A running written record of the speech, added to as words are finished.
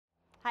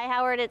Hi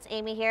Howard, it's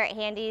Amy here at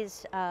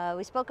Handy's.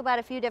 We spoke about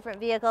a few different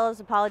vehicles.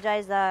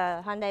 Apologize,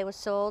 the Hyundai was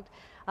sold.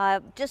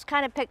 Just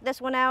kind of picked this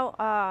one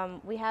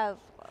out. We have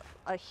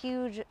a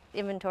huge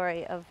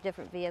inventory of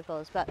different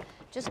vehicles, but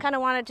just kind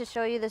of wanted to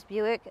show you this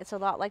Buick. It's a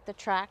lot like the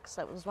Trax.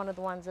 That was one of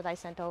the ones that I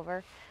sent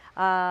over.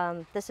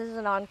 This is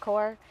an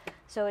Encore,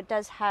 so it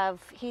does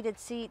have heated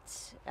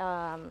seats.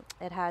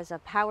 It has a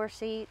power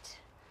seat.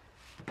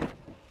 It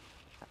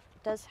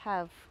does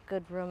have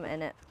good room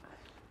in it.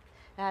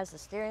 It has the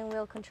steering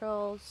wheel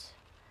controls.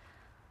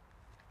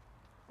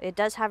 It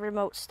does have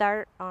remote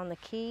start on the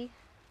key.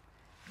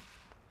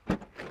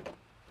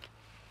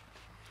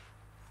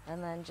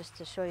 And then just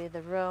to show you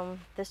the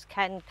room, this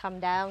can come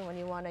down when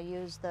you want to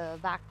use the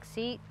back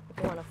seat. If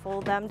you want to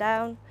fold them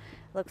down.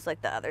 Looks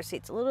like the other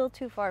seat's a little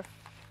too far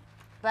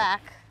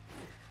back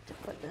to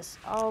put this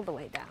all the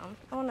way down.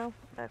 Oh no,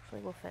 it actually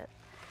will fit.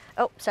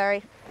 Oh,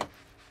 sorry.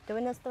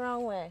 Doing this the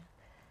wrong way.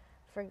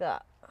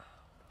 Forgot.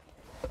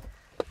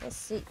 This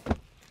seat,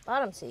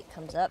 bottom seat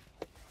comes up,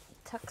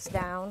 tucks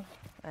down,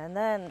 and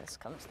then this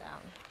comes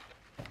down.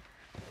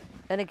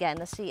 And again,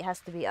 the seat has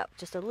to be up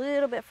just a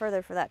little bit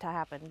further for that to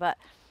happen. But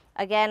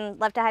again,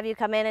 love to have you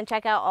come in and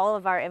check out all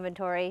of our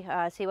inventory,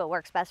 see what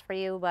works best for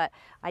you. But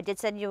I did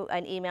send you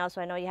an email,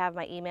 so I know you have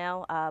my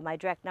email. My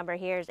direct number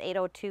here is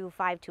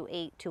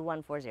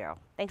 802-528-2140.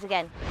 Thanks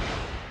again.